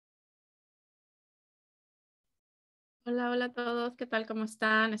Hola, hola a todos, ¿qué tal? ¿Cómo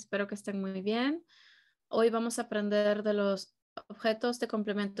están? Espero que estén muy bien. Hoy vamos a aprender de los objetos de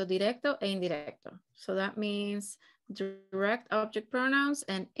complemento directo e indirecto. So that means direct object pronouns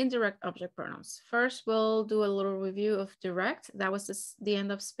and indirect object pronouns. First, we'll do a little review of direct. That was the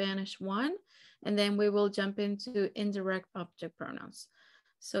end of Spanish 1. And then we will jump into indirect object pronouns.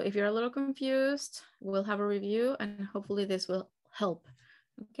 So if you're a little confused, we'll have a review and hopefully this will help.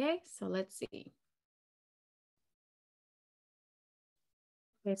 Okay, so let's see.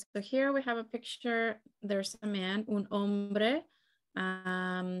 Okay, so here we have a picture. There's a man, un hombre.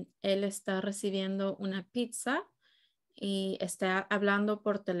 Él está recibiendo una pizza y está hablando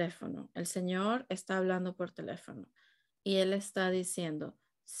por teléfono. El señor está hablando por teléfono y él está diciendo,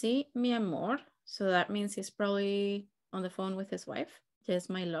 sí, mi amor. So that means he's probably on the phone with his wife. Yes,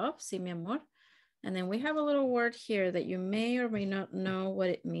 my love, sí, mi amor. And then we have a little word here that you may or may not know what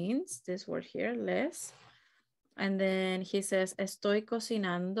it means. This word here, les. And then he says, estoy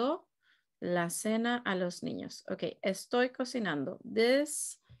cocinando la cena a los niños. Okay, estoy cocinando.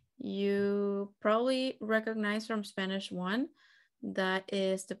 This you probably recognize from Spanish 1. That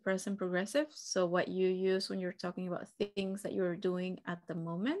is the present progressive. So what you use when you're talking about things that you're doing at the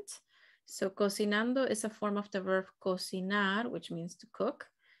moment. So cocinando is a form of the verb cocinar, which means to cook.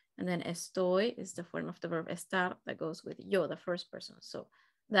 And then estoy is the form of the verb estar that goes with yo, the first person. So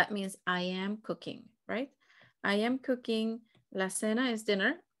that means I am cooking, right? I am cooking. La cena is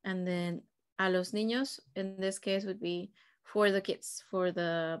dinner. And then a los niños, in this case, would be for the kids, for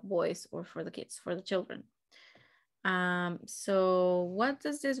the boys, or for the kids, for the children. So what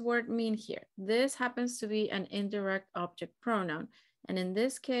does this word mean here? This happens to be an indirect object pronoun. And in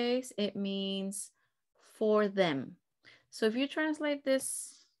this case, it means for them. So if you translate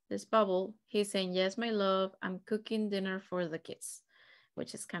this bubble, he's saying, yes, my love, I'm cooking dinner for the kids,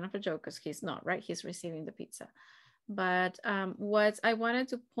 which is kind of a joke because he's not, right? He's receiving the pizza. But what I wanted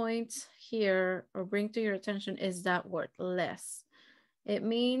to point here or bring to your attention is that word, less. It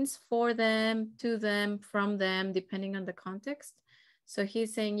means for them, to them, from them, depending on the context. So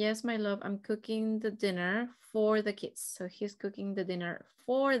he's saying, yes, my love, I'm cooking the dinner for the kids. So he's cooking the dinner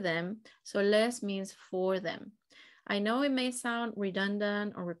for them. So less means for them. I know it may sound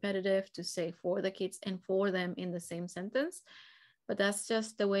redundant or repetitive to say for the kids and for them in the same sentence, but that's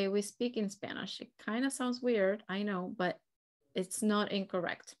just the way we speak in Spanish. It kind of sounds weird, I know, but it's not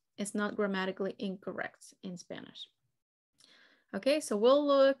incorrect. It's not grammatically incorrect in Spanish. Okay, so we'll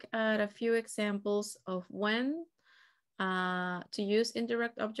look at a few examples of when to use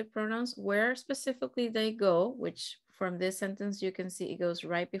indirect object pronouns, where specifically they go, which from this sentence you can see it goes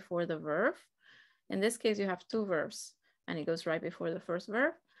right before the verb. In this case, you have two verbs and it goes right before the first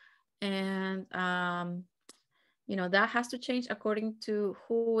verb. And you know, that has to change according to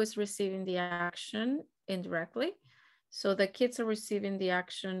who is receiving the action indirectly. So the kids are receiving the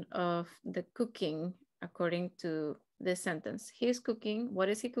action of the cooking according to this sentence. He's cooking. What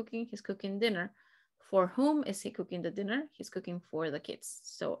is he cooking? He's cooking dinner. For whom is he cooking the dinner? He's cooking for the kids.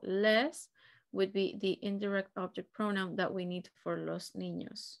 So les would be the indirect object pronoun that we need for los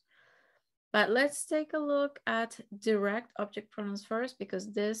niños. But let's take a look at direct object pronouns first,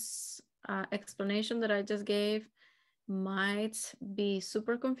 because this explanation that I just gave might be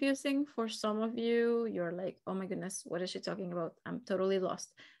super confusing for some of you. You're like, oh my goodness, what is she talking about? I'm totally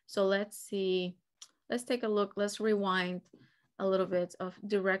lost. So let's see, let's take a look. Let's rewind a little bit of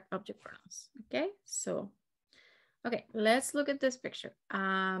direct object pronouns. Okay, so, okay, let's look at this picture.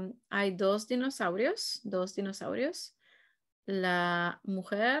 Hay dos dinosaurios, la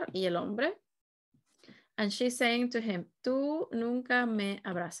mujer y el hombre. And she's saying to him, tú nunca me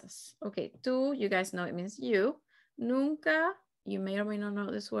abrazas. Okay, tú, you guys know it means you. Nunca, you may or may not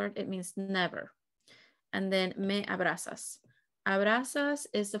know this word, it means never. And then me abrazas. Abrazas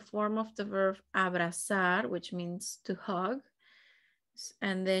is the form of the verb abrazar, which means to hug.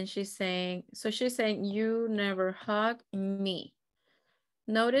 And then she's saying, you never hug me.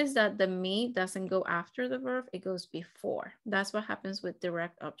 Notice that the me doesn't go after the verb, it goes before. That's what happens with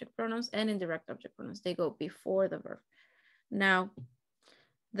direct object pronouns and indirect object pronouns. They go before the verb. Now,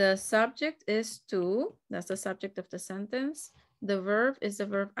 the subject is tú. That's the subject of the sentence. The verb is the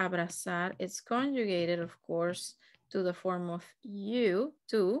verb abrazar. It's conjugated, of course, to the form of you,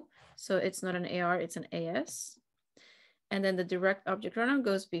 tú. So it's not an AR, it's an AS. And then the direct object pronoun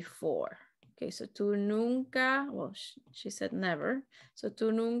goes before. Okay, so tú nunca, well, she said never. So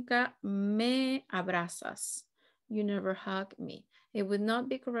tú nunca me abrazas. You never hug me. It would not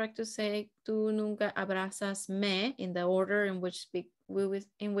be correct to say tú nunca abrazas me in the order in which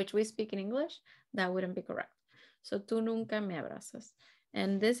we speak in English. That wouldn't be correct. So tú nunca me abrazas.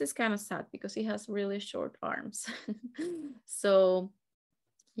 And this is kind of sad because he has really short arms. So,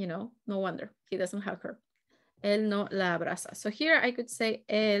 you know, no wonder he doesn't hug her. Él no la abraza. So here I could say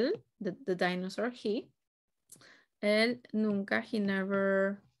él, the dinosaur, he. Él nunca, he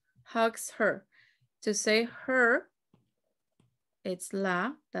never hugs her. To say her, it's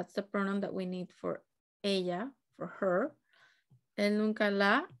la. That's the pronoun that we need for ella, for her. Él nunca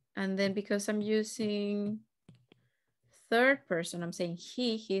la. And then because I'm using third person, I'm saying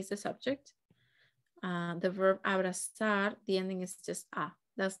he is the subject. The verb abrazar, the ending is just a.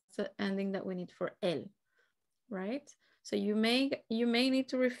 That's the ending that we need for él, right? So you may need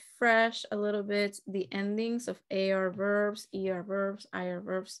to refresh a little bit the endings of AR verbs, ER verbs, IR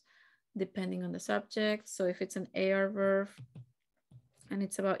verbs, depending on the subject. So if it's an AR verb and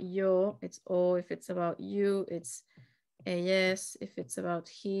it's about yo, it's o. If it's about you, it's ellas. If it's about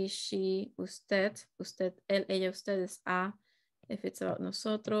he, she, usted, él, ella, usted is a. If it's about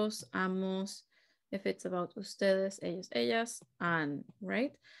nosotros, amos. If it's about ustedes, ellos, ellas, and,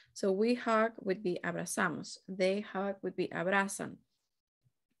 right? So we hug would be abrazamos. They hug would be abrazan.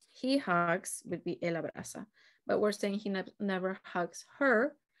 He hugs would be él abraza. But we're saying he never hugs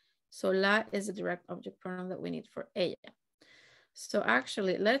her. So la is the direct object pronoun that we need for ella. So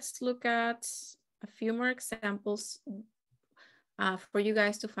actually, let's look at a few more examples for you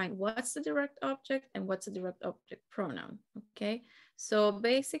guys to find what's the direct object and what's the direct object pronoun, okay? So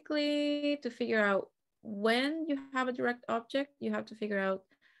basically, to figure out when you have a direct object, you have to figure out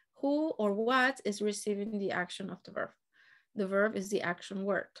who or what is receiving the action of the verb. The verb is the action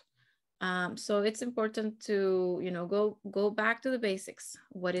word. So it's important to, you know, go back to the basics.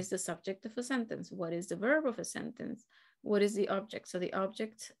 What is the subject of a sentence? What is the verb of a sentence? What is the object? So the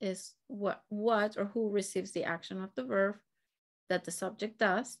object is what or who receives the action of the verb that the subject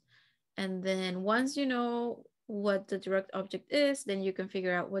does. And then once you know what the direct object is, then you can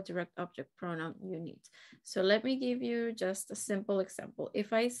figure out what direct object pronoun you need. So let me give you just a simple example.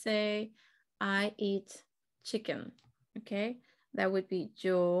 If I say, I eat chicken, okay? That would be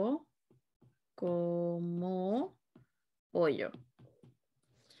yo como pollo.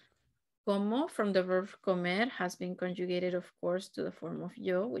 Como from the verb comer has been conjugated, of course, to the form of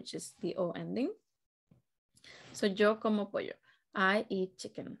yo, which is the O ending. So yo como pollo. I eat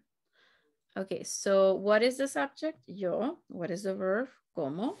chicken. Okay, so what is the subject? Yo. What is the verb?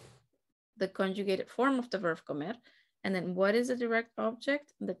 Como. The conjugated form of the verb comer. And then what is the direct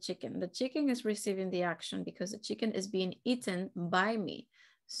object? The chicken. The chicken is receiving the action because the chicken is being eaten by me.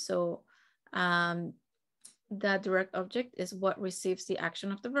 So the direct object is what receives the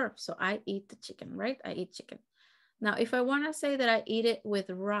action of the verb. So I eat the chicken, right? I eat chicken. Now, if I want to say that I eat it with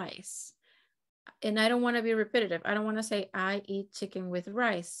rice, and I don't want to be repetitive, I don't want to say I eat chicken with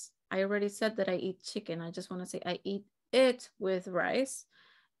rice. I already said that I eat chicken. I just want to say I eat it with rice.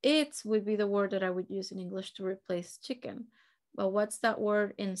 It would be the word that I would use in English to replace chicken. But what's that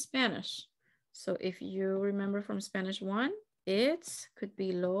word in Spanish? So if you remember from Spanish 1, it could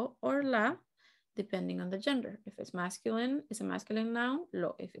be lo or la, depending on the gender. If it's masculine, it's a masculine noun,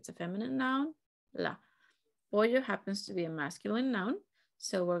 lo. If it's a feminine noun, la. Pollo happens to be a masculine noun,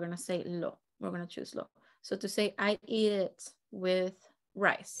 so we're gonna say lo. We're gonna choose lo. So to say I eat it with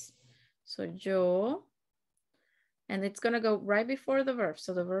rice. So yo, and it's gonna go right before the verb.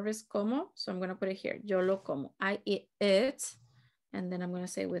 So the verb is como, so I'm gonna put it here. Yo lo como. I eat it, and then I'm gonna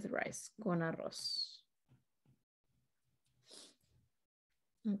say with rice, con arroz.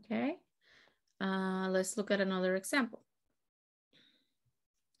 Okay. Let's look at another example.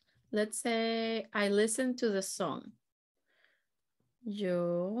 Let's say I listen to the song.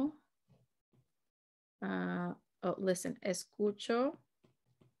 Yo, listen, escucho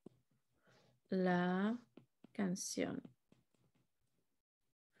la canción.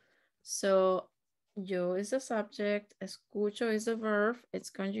 So yo is the subject, escucho is the verb. It's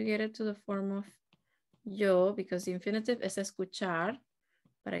conjugated to the form of yo because the infinitive is escuchar,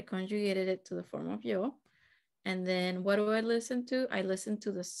 but I conjugated it to the form of yo. And then what do I listen to? I listen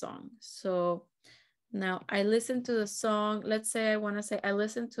to the song. So now I listen to the song. Let's say I want to say I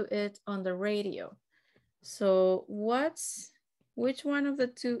listen to it on the radio. So which one of the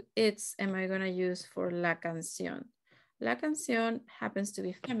two it's am I going to use for la canción? La canción happens to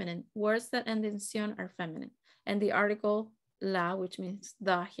be feminine. Words that end in ción are feminine. And the article la, which means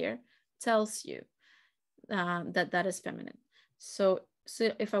the here, tells you that is feminine. So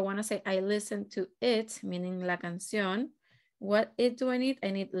if I want to say I listen to it, meaning la canción, what it do I need? I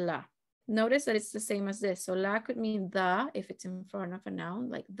need la. Notice that it's the same as this. So la could mean the if it's in front of a noun,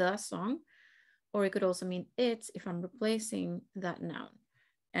 like the song, or it could also mean it if I'm replacing that noun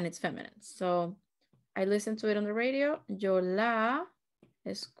and it's feminine. So I listen to it on the radio. Yo la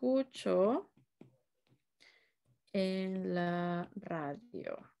Escucho en la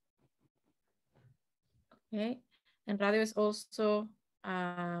radio. Okay. And radio is also,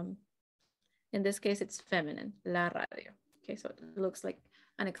 in this case, it's feminine, la radio. Okay, so it looks like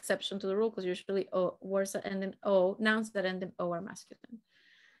an exception to the rule because usually words that end in O, nouns that end in O are masculine.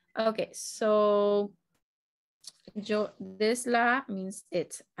 Okay, so this la means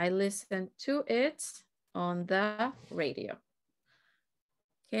it. I listen to it on the radio.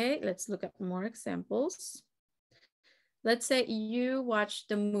 Okay, let's look at more examples. Let's say you watch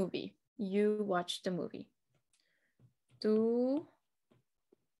the movie. You watch the movie. Tú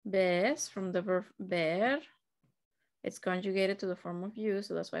ves, from the verb ver. It's conjugated to the form of you,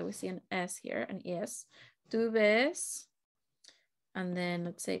 so that's why we see an S here, an es. Tú ves, and then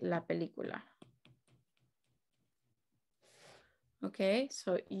let's say la película. Okay,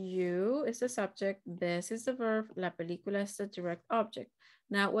 so you is the subject, ves is the verb, la película is the direct object.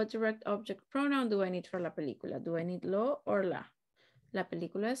 Now, what direct object pronoun do I need for la película? Do I need lo or la? La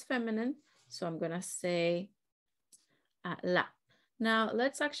película is feminine, so I'm gonna say la. Now,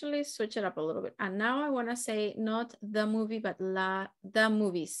 let's actually switch it up a little bit. And now I wanna say not the movie, but the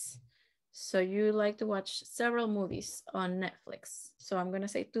movies. So you like to watch several movies on Netflix. So I'm gonna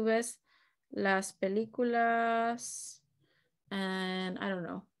say, tú ves las películas, and I don't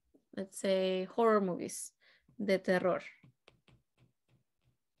know, let's say horror movies de terror.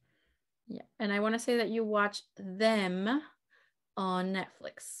 Yeah, and I wanna say that you watch them on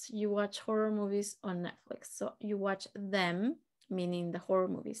Netflix. You watch horror movies on Netflix. So you watch them, meaning the horror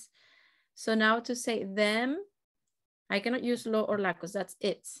movies. So now to say them, I cannot use lo or la because that's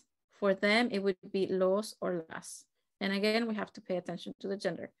it. For them, it would be los or las. And again, we have to pay attention to the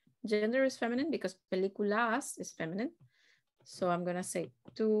gender. Gender is feminine because películas is feminine. So I'm gonna say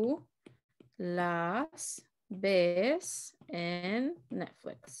tú las ves en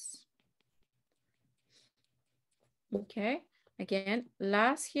Netflix. Okay, again,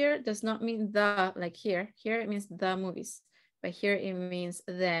 las here does not mean the, like here. Here it means the movies, but here it means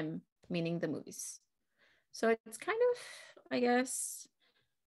them, meaning the movies. So it's kind of, I guess,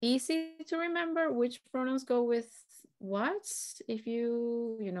 easy to remember which pronouns go with what. If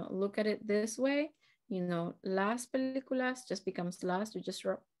you look at it this way, las películas just becomes las. You just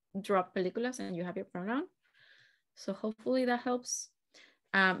drop películas and you have your pronoun. So hopefully that helps.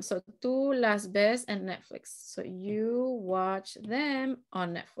 So tú las ves en Netflix. So you watch them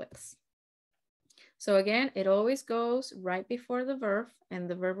on Netflix. So again, it always goes right before the verb, and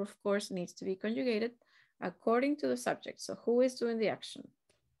the verb, of course, needs to be conjugated according to the subject. So who is doing the action?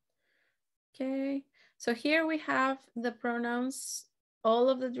 Okay, so here we have the pronouns, all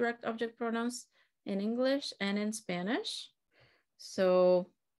of the direct object pronouns in English and in Spanish. So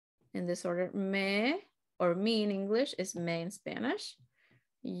in this order, me or me in English is me in Spanish.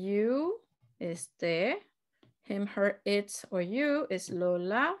 You is te, him, her, it, or you is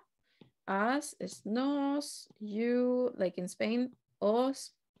Lola, us is nos, you, like in Spain,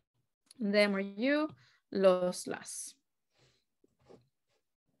 os, them or you, los, las.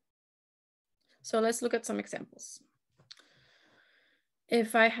 So let's look at some examples.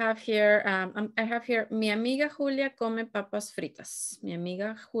 If I have here, mi amiga Julia come papas fritas. Mi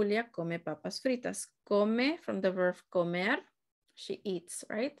amiga Julia come papas fritas. Come from the verb comer. She eats,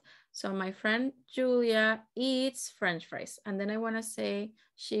 right? So my friend Julia eats French fries. And then I want to say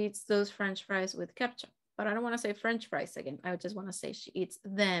she eats those French fries with ketchup. But I don't want to say French fries again. I just want to say she eats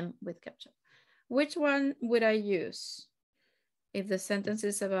them with ketchup. Which one would I use if the sentence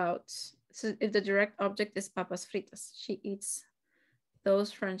is about, so if the direct object is papas fritas? She eats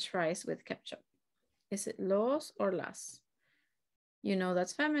those French fries with ketchup. Is it los or las? You know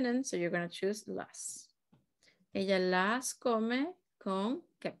that's feminine, so you're going to choose las. Ella las come con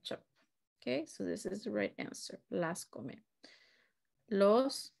ketchup. Okay, so this is the right answer. Las come.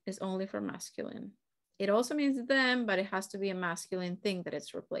 Los is only for masculine. It also means them, but it has to be a masculine thing that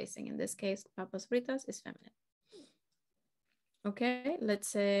it's replacing. In this case, papas fritas is feminine. Okay,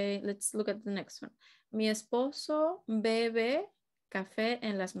 let's look at the next one. Mi esposo bebe café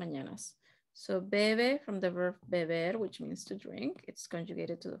en las mañanas. So bebe from the verb beber, which means to drink. It's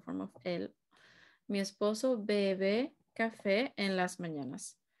conjugated to the form of el. Mi esposo bebe café en las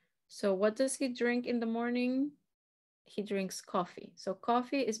mañanas. So what does he drink in the morning? He drinks coffee. So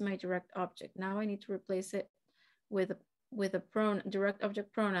coffee is my direct object. Now I need to replace it with a direct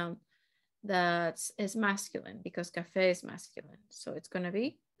object pronoun that is masculine because café is masculine. So it's going to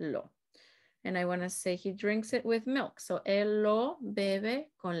be lo. And I want to say he drinks it with milk. So él lo bebe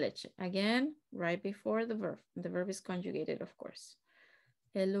con leche. Again, right before the verb. The verb is conjugated, of course.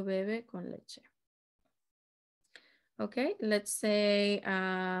 Él lo bebe con leche. Okay, let's say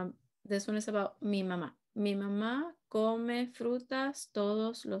this one is about mi mamá. Mi mamá come frutas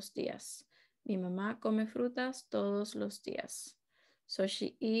todos los días. Mi mamá come frutas todos los días. So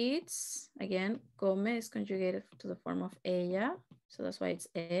she eats, again, come is conjugated to the form of ella. So that's why it's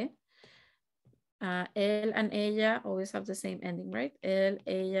e. Él and ella always have the same ending, right? Él,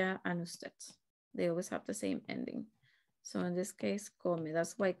 ella, and usted. They always have the same ending. So in this case, come.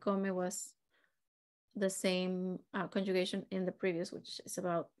 That's why come was the same conjugation in the previous, which is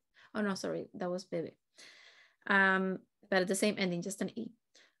about, oh no, sorry, that was bebe. But the same ending, just an E.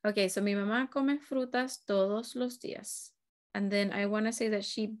 Okay, so mi mamá come frutas todos los días. And then I want to say that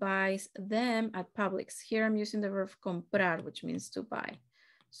she buys them at Publix. Here I'm using the verb comprar, which means to buy.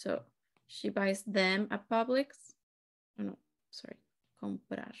 So she buys them at Publix. Oh, no, sorry,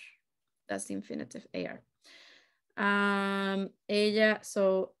 comprar. That's the infinitive AR. Ella,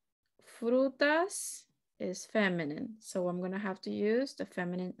 so frutas is feminine. So I'm going to have to use the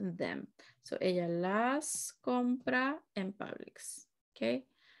feminine them. So ella las compra en Publix. Okay.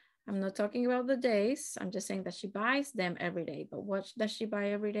 I'm not talking about the days. I'm just saying that she buys them every day. But what does she buy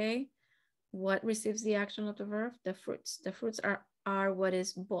every day? What receives the action of the verb? The fruits. The fruits are what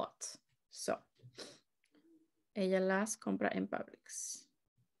is bought. So ella las compra en Publix.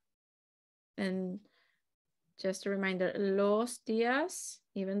 And just a reminder, los días,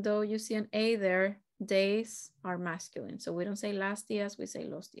 even though you see an A there, days are masculine. So we don't say las días, we say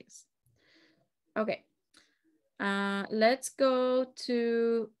los días. Okay, let's go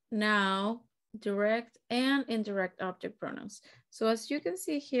to now direct and indirect object pronouns. So as you can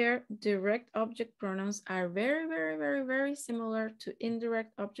see here, direct object pronouns are very, very, very, very similar to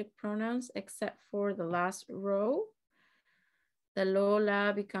indirect object pronouns, except for the last row. The lo,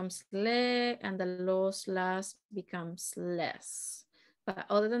 la becomes le, and the los, las becomes less. But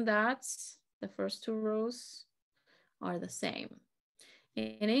other than that, the first two rows are the same.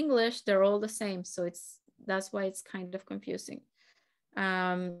 In English, they're all the same, so that's why it's kind of confusing.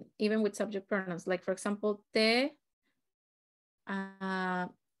 Even with subject pronouns, like for example, te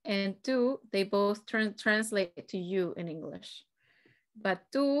and tú, they both translate to you in English. But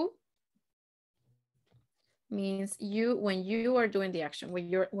tú means you when you are doing the action,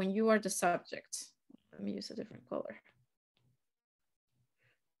 when you are the subject. Let me use a different color.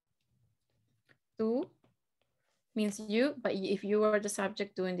 Tú means you, but if you are the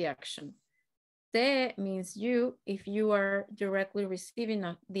subject doing the action. Te means you if you are directly receiving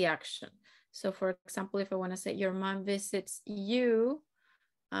the action. So for example, if I want to say your mom visits you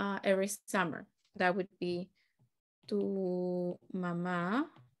every summer, that would be tu mamá.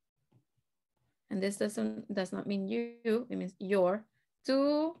 And this does not mean you, it means your.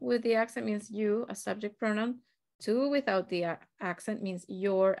 Tu with the accent means you, a subject pronoun. Tu without the accent means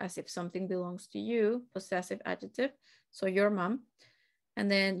your, as if something belongs to you, possessive adjective. So your mom. And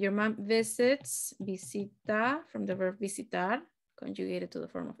then your mom visits, visita, from the verb visitar, conjugated to the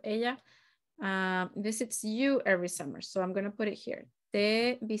form of ella, visits you every summer. So I'm going to put it here.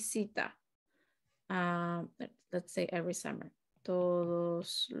 Te visita. Let's say every summer.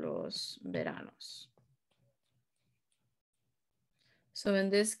 Todos los veranos. So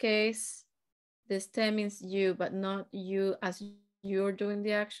in this case, this te means you, but not you as you're doing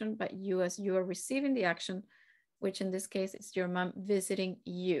the action, but you as you are receiving the action, which in this case, it's your mom visiting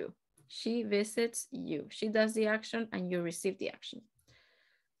you. She visits you. She does the action and you receive the action.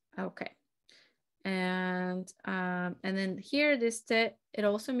 Okay. And then here, this te, it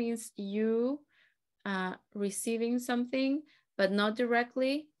also means you receiving something, but not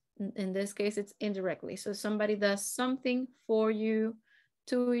directly. In this case, it's indirectly. So somebody does something for you,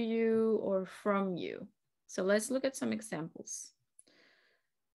 to you, or from you. So let's look at some examples.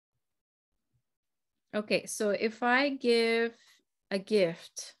 Okay, so if I give a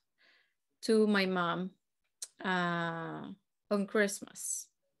gift to my mom on Christmas,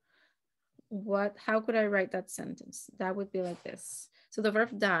 how could I write that sentence? That would be like this. So the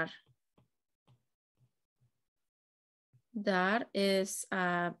verb dar. Dar is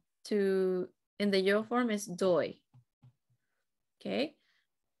in the yo form is doy. Okay.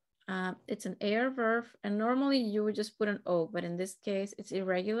 It's an air verb, and normally you would just put an O, but in this case, it's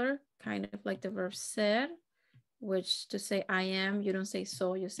irregular, kind of like the verb ser, which to say I am, you don't say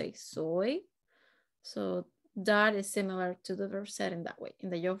so, you say soy. So that is similar to the verb ser in that way. In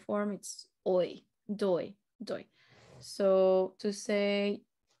the yo form, it's oy, doy, doy. So to say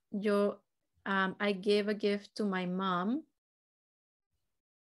I gave a gift to my mom.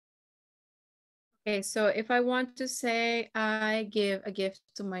 Okay, so if I want to say I give a gift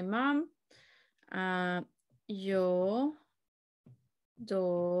to my mom, yo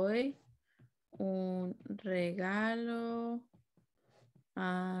doy un regalo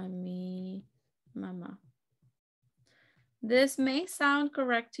a mi mamá. This may sound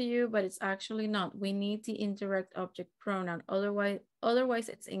correct to you, but it's actually not. We need the indirect object pronoun. Otherwise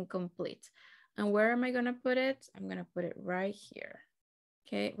it's incomplete. And where am I gonna put it? I'm gonna put it right here.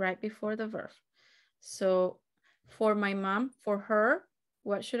 Okay, right before the verb. So for my mom, for her,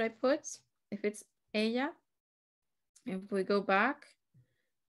 what should I put? If it's ella, if we go back,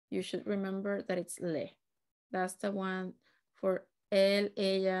 you should remember that it's le. That's the one for él,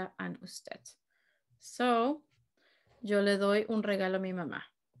 ella, and usted. So, yo le doy un regalo a mi mamá.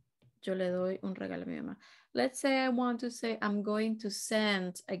 Yo le doy un regalo a mi mamá. Let's say I want to say I'm going to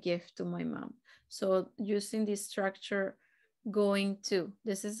send a gift to my mom. So using the structure going to.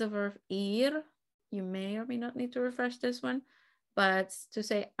 This is the verb ir. You may or may not need to refresh this one, but to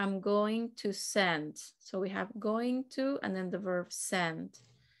say I'm going to send. So we have going to and then the verb send.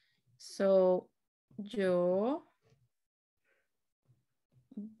 So yo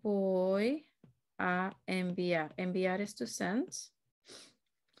voy a enviar. Enviar is to send.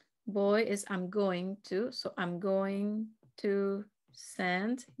 Voy is I'm going to. So I'm going to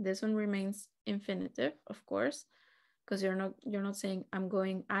send. This one remains infinitive, of course, because you're not saying I'm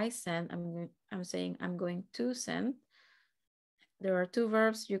going, I send. I'm saying I'm going to send. There are two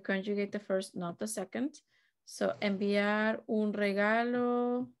verbs. You conjugate the first, not the second. So enviar un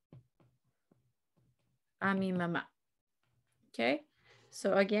regalo a mi mamá. Okay.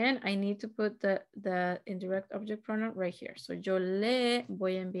 So again, I need to put the indirect object pronoun right here. So yo le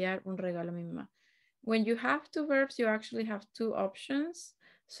voy a enviar un regalo a mi mamá. When you have two verbs, you actually have two options.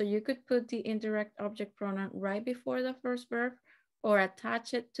 So you could put the indirect object pronoun right before the first verb or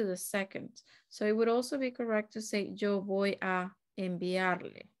attach it to the second. So it would also be correct to say yo voy a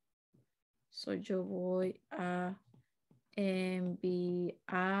enviarle. So yo voy a enviarle.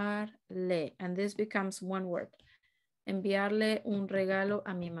 And this becomes one word. Enviarle un regalo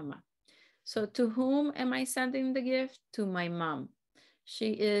a mi mamá. So to whom am I sending the gift? To my mom.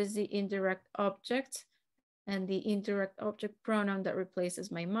 She is the indirect object, and the indirect object pronoun that replaces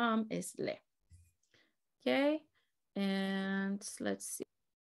my mom is le. Okay, and let's see.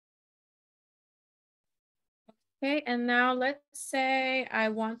 Okay, and now let's say I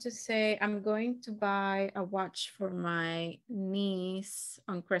want to say I'm going to buy a watch for my niece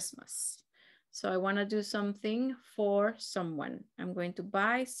on Christmas. So I want to do something for someone. I'm going to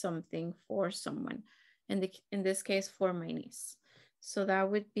buy something for someone. In this case, for my niece. So that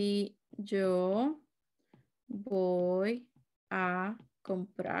would be yo voy a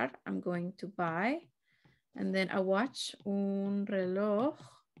comprar. I'm going to buy. And then a watch, un reloj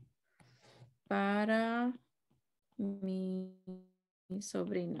para mi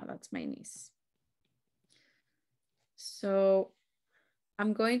sobrina. That's my niece. So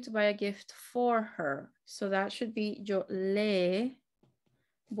I'm going to buy a gift for her. So that should be yo le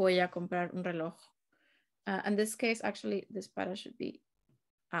voy a comprar un reloj. In this case, actually, this para should be,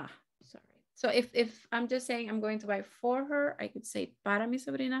 sorry. So if I'm just saying I'm going to buy for her, I could say para mi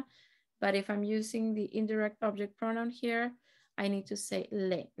sobrina. But if I'm using the indirect object pronoun here, I need to say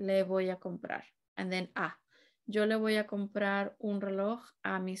le voy a comprar. And then yo le voy a comprar un reloj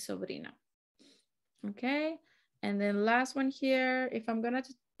a mi sobrina. Okay. And then last one here, if I'm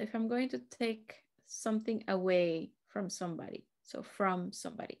going to take something away from somebody, so from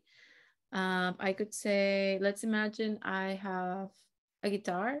somebody, I could say, let's imagine I have a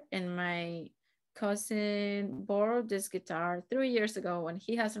guitar and my cousin borrowed this guitar 3 years ago and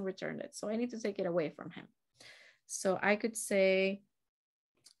he hasn't returned it. So I need to take it away from him. So I could say,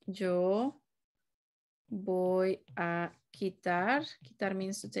 yo voy a quitar. Quitar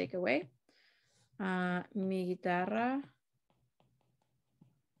means to take away. Mi guitarra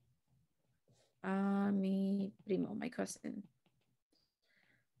a mi primo, my cousin.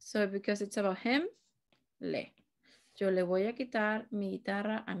 So because it's about him, le. Yo le voy a quitar mi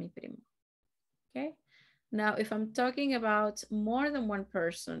guitarra a mi primo. Okay. Now, if I'm talking about more than one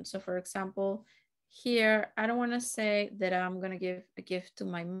person, so for example, here, I don't want to say that I'm going to give a gift to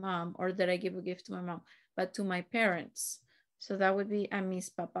my mom or that I give a gift to my mom, but to my parents. So that would be a mis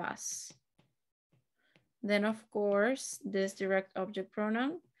papás. Then, of course, this direct object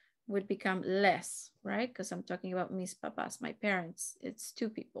pronoun would become less, right? Because I'm talking about mis papás, my parents. It's two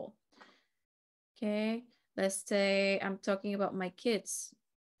people. Okay, let's say I'm talking about my kids.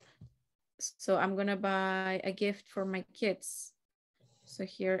 So I'm gonna buy a gift for my kids. So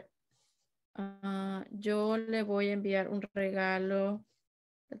here, yo le voy a enviar un regalo,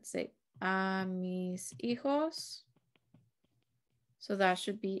 let's say, a mis hijos. So that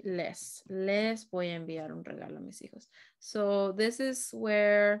should be les. Les voy a enviar un regalo a mis hijos. So this is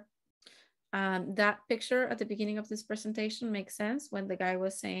where That picture at the beginning of this presentation makes sense when the guy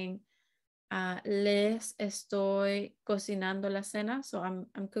was saying, les estoy cocinando la cena. So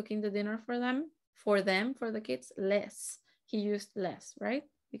I'm cooking the dinner for them, for the kids. Les, he used les, right?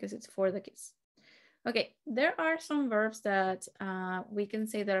 Because it's for the kids. Okay, there are some verbs that we can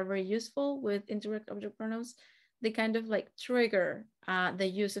say that are very useful with indirect object pronouns. They kind of like trigger the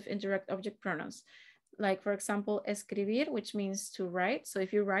use of indirect object pronouns. Like for example, escribir, which means to write. So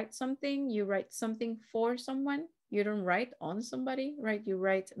if you write something, you write something for someone. You don't write on somebody, right? You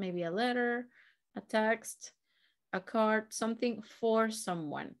write maybe a letter, a text, a card, something for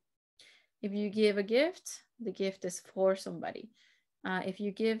someone. If you give a gift, the gift is for somebody. If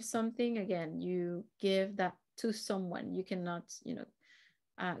you give something, again, you give that to someone. You cannot,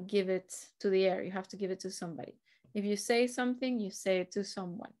 give it to the air. You have to give it to somebody. If you say something, you say it to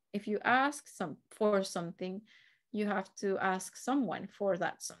someone. If you ask for something, you have to ask someone for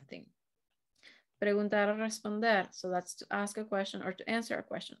that something. Preguntar o responder. So that's to ask a question or to answer a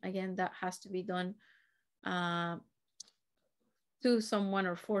question. Again, that has to be done to someone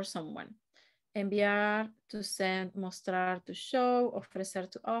or for someone. Enviar, to send, mostrar, to show, ofrecer,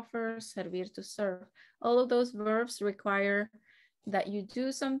 to offer, servir, to serve. All of those verbs require that you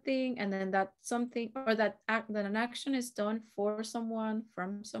do something and then that something or that an action is done for someone,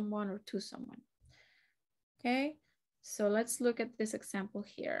 from someone, or to someone. Okay, so let's look at this example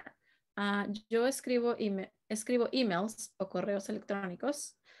here. Yo escribo emails o correos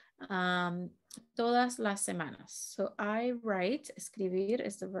electrónicos todas las semanas. So I write, escribir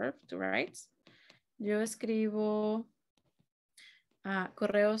is the verb to write. Yo escribo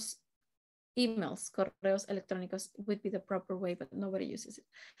correos electrónicos would be the proper way, but nobody uses it.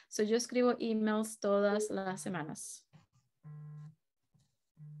 So yo escribo emails todas las semanas.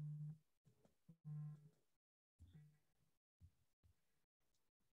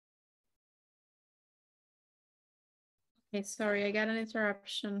 Okay, sorry, I got an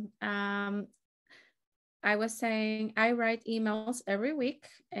interruption. I was saying I write emails every week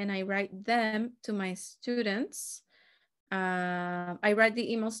and I write them to my students. I write the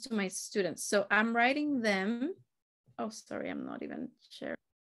emails to my students. So I'm writing them. Oh, sorry, I'm not even sharing.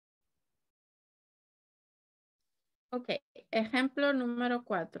 Ok, ejemplo número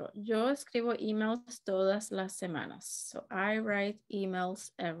 4. Yo escribo emails todas las semanas. So I write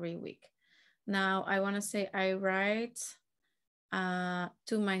emails every week. Now I want to say I write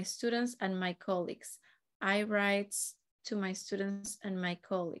to my students and my colleagues. I write to my students and my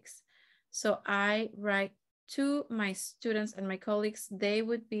colleagues. So I write to my students and my colleagues. They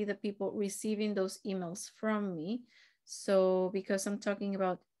would be the people receiving those emails from me. So because I'm talking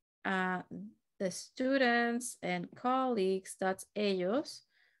about the students and colleagues, that's ellos.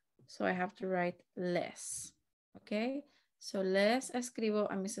 So I have to write les. Okay. So les escribo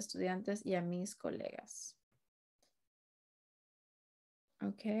a mis estudiantes y a mis colegas.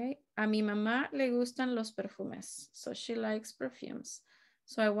 Okay. A mi mamá le gustan los perfumes. So she likes perfumes.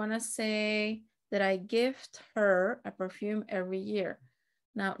 So I want to say that I gift her a perfume every year.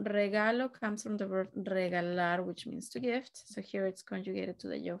 Now, regalo comes from the verb regalar, which means to gift. So here it's conjugated to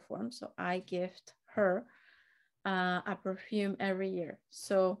the yo form. So I gift her a perfume every year.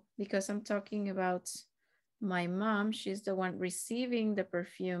 So because I'm talking about my mom, she's the one receiving the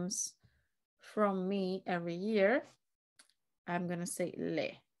perfumes from me every year. I'm going to say le.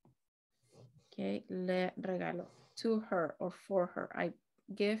 Okay, le regalo to her or for her. I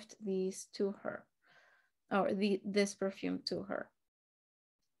gift these to her or this perfume to her.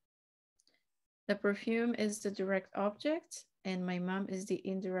 The perfume is the direct object and my mom is the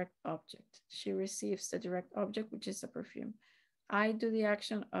indirect object. She receives the direct object, which is the perfume. I do the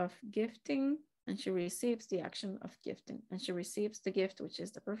action of gifting and she receives the action of gifting and she receives the gift, which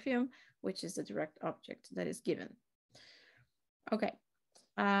is the perfume, which is the direct object that is given. Okay.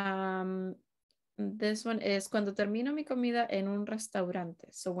 This one is cuando termino mi comida en un restaurante.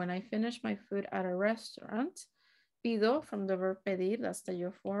 So when I finish my food at a restaurant, pido from the verb pedir, that's the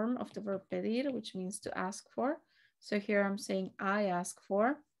yo form of the verb pedir, which means to ask for. So here I'm saying I ask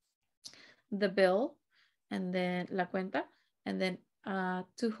for the bill and then la cuenta, and then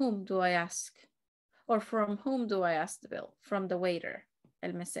to whom do I ask? Or from whom do I ask the bill? From the waiter,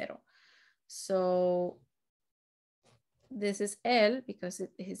 el mesero. So this is él because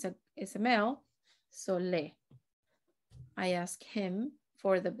it's a male. So le. I ask him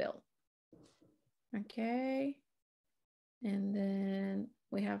for the bill. Okay. And then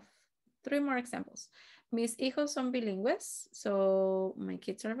we have 3 more examples. Mis hijos son bilingües. So my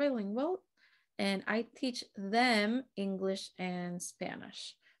kids are bilingual. And I teach them English and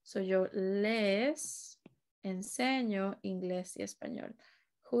Spanish. So yo les enseño inglés y español.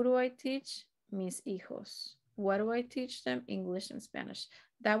 Who do I teach? Mis hijos. What do I teach them? English and Spanish.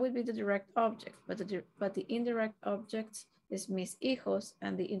 That would be the direct object, but the indirect object is mis hijos,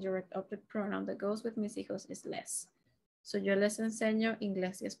 and the indirect object pronoun that goes with mis hijos is les. So yo les enseño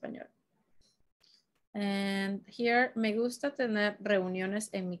inglés y español. And here, me gusta tener reuniones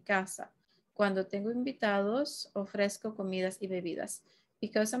en mi casa. Cuando tengo invitados, ofrezco comidas y bebidas.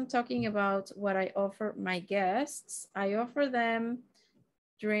 Because I'm talking about what I offer my guests, I offer them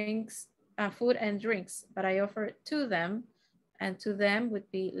drinks, food and drinks, but I offer it to them, and to them would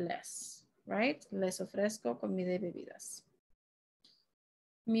be les, right? Les ofrezco comida y bebidas.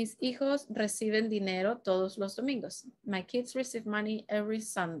 Mis hijos reciben dinero todos los domingos. My kids receive money every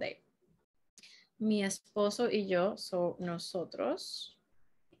Sunday. Mi esposo y yo, so nosotros,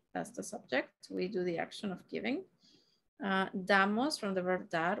 that's the subject. We do the action of giving. Damos, from the verb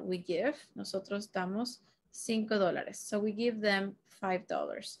dar, we give. Nosotros damos $5. So we give them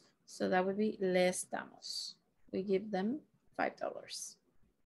 $5. So that would be les damos. We give them $5.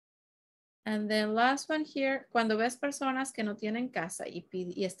 And then last one here, cuando ves personas que no tienen casa y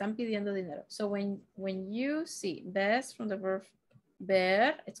están pidiendo dinero. So when you see, ves from the verb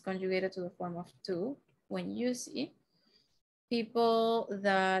ver, it's conjugated to the form of to. When you see people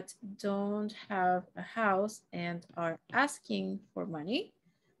that don't have a house and are asking for money,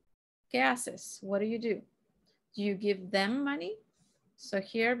 ¿qué haces? What do? Do you give them money? So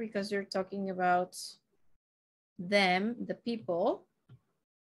here, because you're talking about them, the people,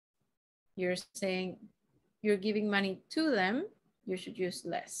 you're saying you're giving money to them, you should use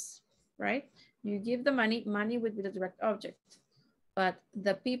less, right? You give the money, money would be the direct object, but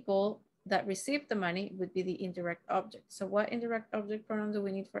the people that receive the money would be the indirect object. So what indirect object pronoun do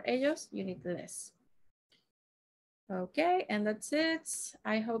we need for ellos? You need less. Okay, and that's it.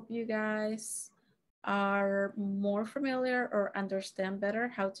 I hope you guys are more familiar or understand better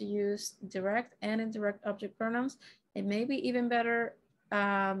how to use direct and indirect object pronouns, and maybe even better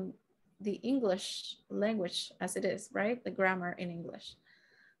the English language as it is, right? The grammar in English.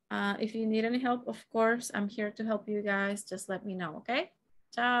 If you need any help, of course, I'm here to help you guys. Just let me know, okay?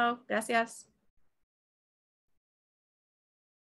 Ciao, gracias.